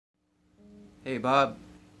Hey Bob,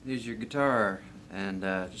 here's your guitar, and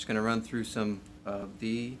just going to run through some of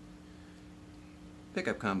the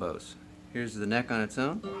pickup combos. Here's the neck on its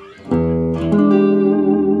own.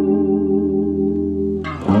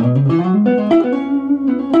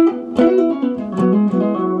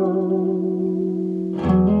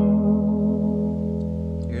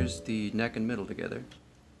 Here's the neck and middle together.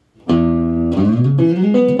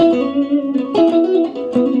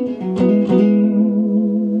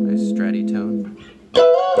 Nice stratty tone.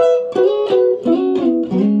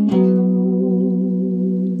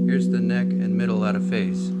 Here's the neck and middle out of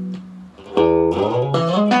phase.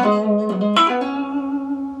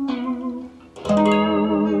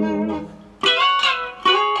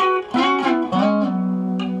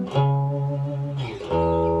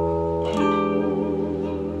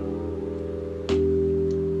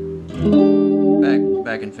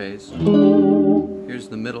 Back in phase. Here's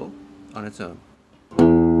the middle on its own.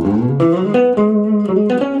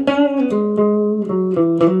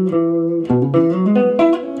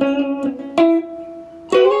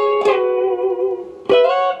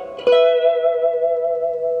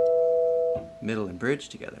 Middle and bridge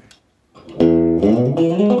together.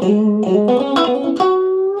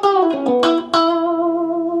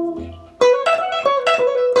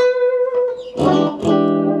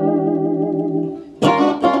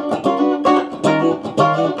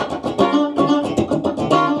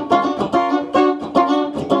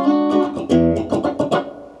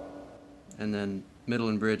 And then middle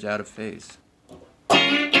and bridge out of phase.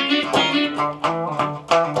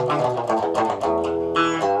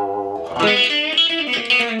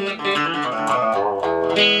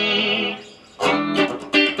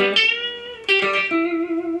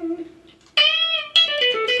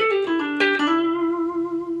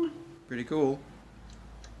 Pretty cool.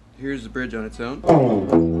 Here's the bridge on its own.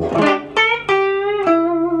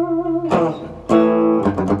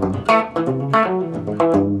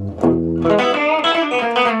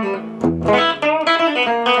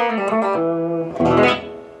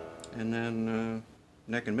 And then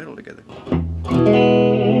neck and middle together.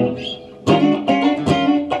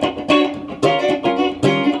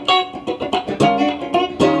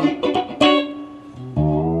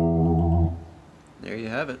 There you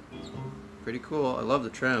have it. Pretty cool. I love the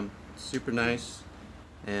trem. It's super nice,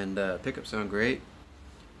 and pickups sound great.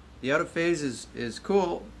 The out of phase is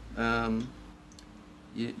cool.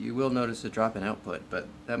 You will notice a drop in output, but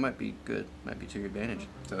that might be good. Might be to your advantage.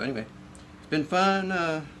 So anyway, it's been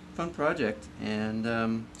fun. Fun project, and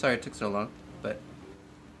sorry it took so long, but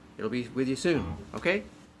it'll be with you soon. Okay?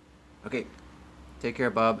 Okay. Take care,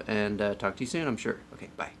 Bob, and talk to you soon, I'm sure. Okay,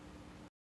 bye.